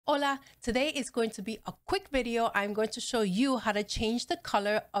Hola, today is going to be a quick video. I'm going to show you how to change the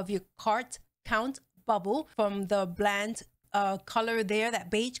color of your cart count bubble from the bland color there,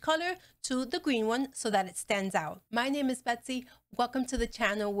 that beige color, to the green one so that it stands out. My name is Betsy. Welcome to the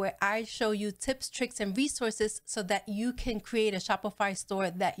channel where I show you tips, tricks, and resources so that you can create a Shopify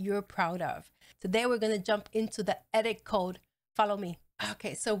store that you're proud of. Today we're going to jump into the edit code. Follow me.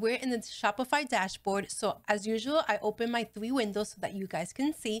 Okay, so we're in the Shopify dashboard. So as usual, I open my 3 windows so that you guys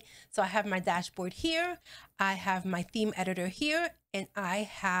can see. So I have my dashboard here, I have my theme editor here, and I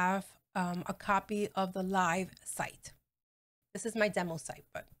have a copy of the live site. This is my demo site,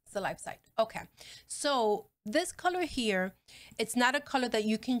 but it's the live site. Okay, so this color here, it's not a color that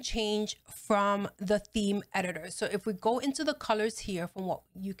you can change from the theme editor. So if we go into the colors here, from what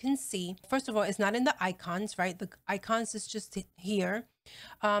you can see, first of all, it's not in the icons, right? The icons is just here.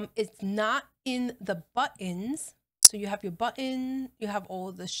 It's not in the buttons. So you have your button, you have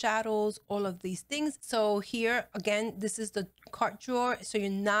all the shadows, all of these things. So here again, this is the cart drawer. So you're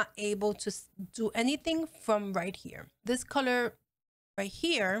not able to do anything from right here. This color right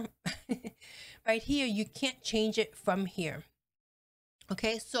here, right here, you can't change it from here.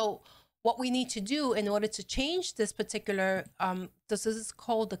 Okay, so what we need to do in order to change this particular, this is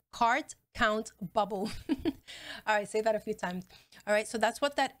called the cart count bubble. All right, say that a few times. All right, so that's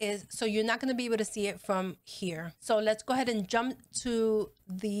what that is. So you're not going to be able to see it from here. So let's go ahead and jump to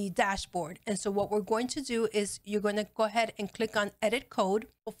the dashboard. And so what we're going to do is you're going to go ahead and click on edit code.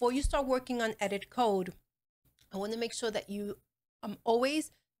 Before you start working on edit code, I want to make sure that you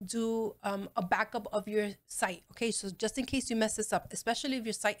always do a backup of your site. Okay, so just in case you mess this up, especially if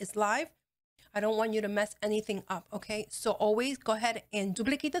your site is live, I don't want you to mess anything up. Okay, so always go ahead and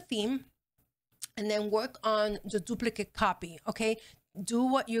duplicate the theme and then work on the duplicate copy. Okay, do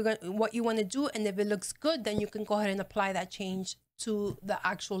what you want to do, and if it looks good, then you can go ahead and apply that change to the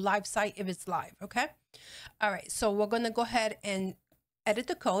actual live site if it's live. Okay, all right, so we're going to go ahead and edit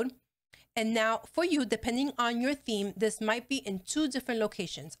the code. And now for you, depending on your theme, this might be in 2 different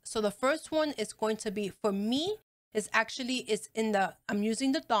locations. So the first one is going to be, for me, is in the, I'm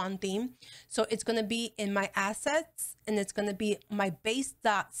using the Dawn theme. So it's going to be in my assets, and it's going to be my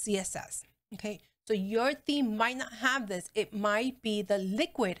base.css. Okay, so your theme might not have this. It might be the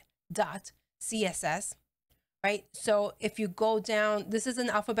liquid.css, right? So if you go down, this is in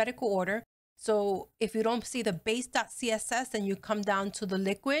alphabetical order. So if you don't see the base.css, then you come down to the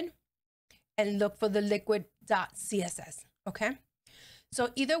liquid and look for the liquid.css. Okay, so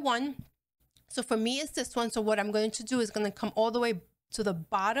either one. So for me, it's this one. So what I'm going to do is going to come all the way to the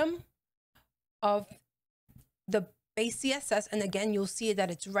bottom of the base CSS. And again, you'll see that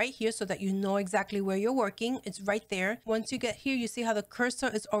it's right here so that you know exactly where you're working. It's right there. Once you get here, you see how the cursor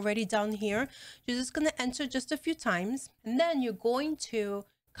is already down here. You're just going to enter just a few times. And then you're going to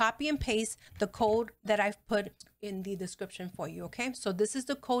copy and paste the code that I've put in the description for you. Okay, so this is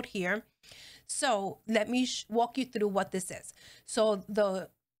the code here. So let me walk you through what this is. So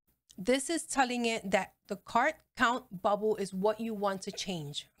this is telling it that the cart count bubble is what you want to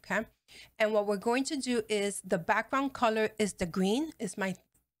change. Okay, and what we're going to do is the background color is the green, is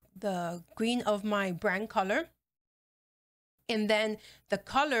the green of my brand color. And then the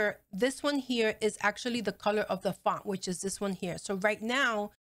color, this one here, is actually the color of the font, which is this one here. So right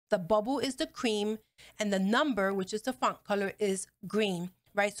now, the bubble is the cream, and the number, which is the font color, is green,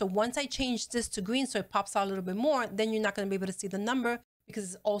 right? So once I change this to green, so it pops out a little bit more, then you're not going to be able to see the number because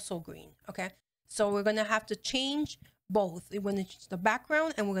it's also green. Okay, so we're going to have to change both. We're going to change the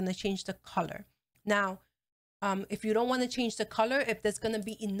background, and we're going to change the color. Now, if you don't want to change the color, if there's going to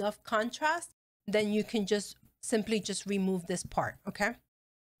be enough contrast, then you can just simply remove this part. Okay,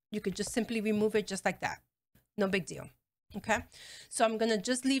 you could just simply remove it just like that. No big deal. Okay, so I'm going to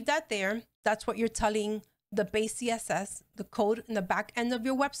just leave that there. That's what you're telling the base CSS, the code in the back end of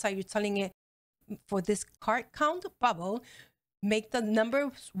your website. You're telling it for this cart count bubble, make the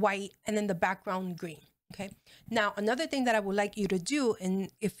numbers white and then the background green. Okay, now another thing that I would like you to do,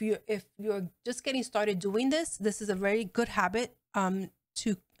 and if you're just getting started doing this, this is a very good habit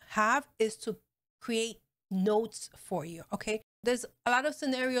to have, is to create notes for you. Okay, there's a lot of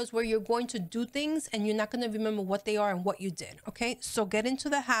scenarios where you're going to do things and you're not going to remember what they are and what you did. Okay, so get into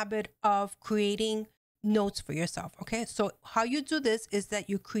the habit of creating notes for yourself. Okay, so how you do this is that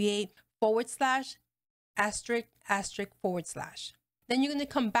you create / asterisk *. Then you're going to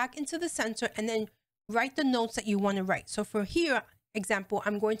come back into the center and then write the notes that you want to write. So for here, example,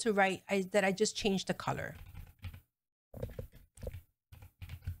 I'm going to write that I just changed the color.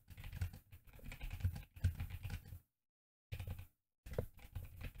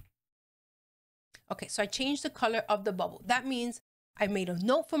 Okay, so I changed the color of the bubble. That means I made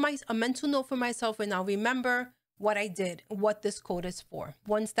a mental note for myself, and I'll remember what I did, what this code is for.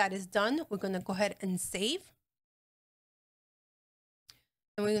 Once that is done, we're going to go ahead and save.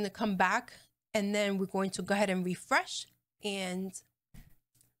 And we're going to come back, and then we're going to go ahead and refresh, and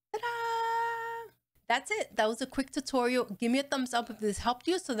ta-da! That's it. That was a quick tutorial. Give me a thumbs up if this helped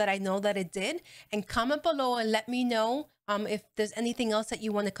you so that I know that it did, and comment below and let me know if there's anything else that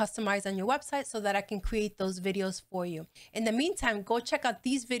you want to customize on your website so that I can create those videos for you. In the meantime, go check out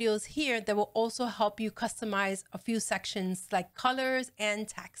these videos here that will also help you customize a few sections like colors and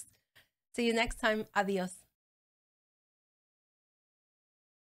text. See you next time. Adios.